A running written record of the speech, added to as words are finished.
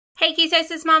Hey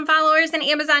Ketosis Mom followers and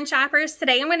Amazon shoppers,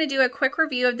 today I'm going to do a quick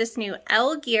review of this new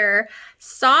Elegear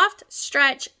soft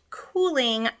stretch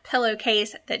cooling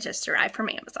pillowcase that just arrived from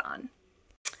Amazon.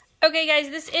 Okay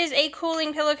guys, this is a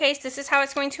cooling pillowcase. This is how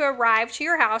it's going to arrive to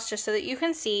your house, just so that you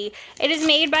can see. It is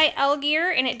made by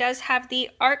Elegear and it does have the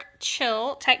Arc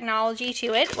Chill technology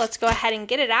to it. Let's go ahead and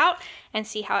get it out and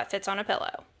see how it fits on a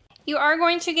pillow. You are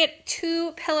going to get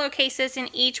 2 pillowcases in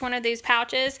each one of these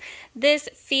pouches. This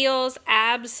feels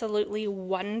absolutely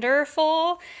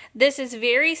wonderful. This is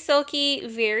very silky,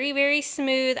 very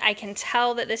smooth. I can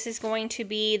tell that this is going to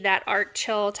be that Arc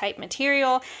Chill type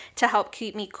material to help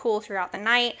keep me cool throughout the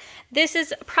night. This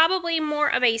is probably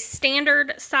more of a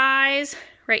standard size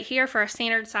right here for a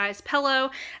standard size pillow.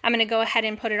 I'm going to go ahead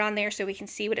and put it on there so we can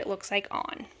see what it looks like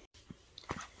on.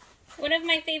 One of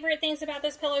my favorite things about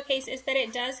this pillowcase is that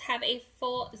it does have a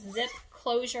full zip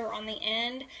closure on the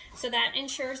end, so that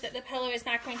ensures that the pillow is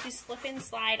not going to slip and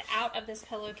slide out of this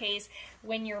pillowcase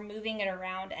when you're moving it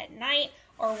around at night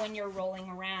or when you're rolling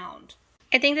around.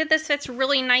 I think that this fits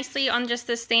really nicely on just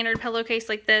this standard pillowcase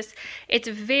like this. It's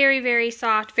very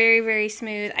soft, very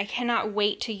smooth. I cannot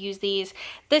wait to use these.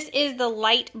 This is the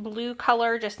light blue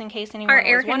color, just in case anyone was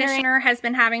wondering. Our air conditioner has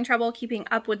been having trouble keeping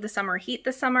up with the summer heat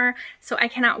this summer, so I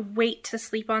cannot wait to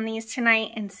sleep on these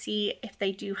tonight and see if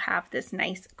they do have this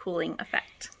nice cooling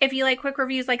effect. If you like quick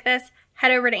reviews like this,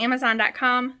 head over to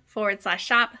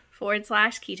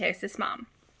amazon.com/shop/ketosismom.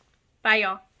 Bye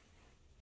y'all.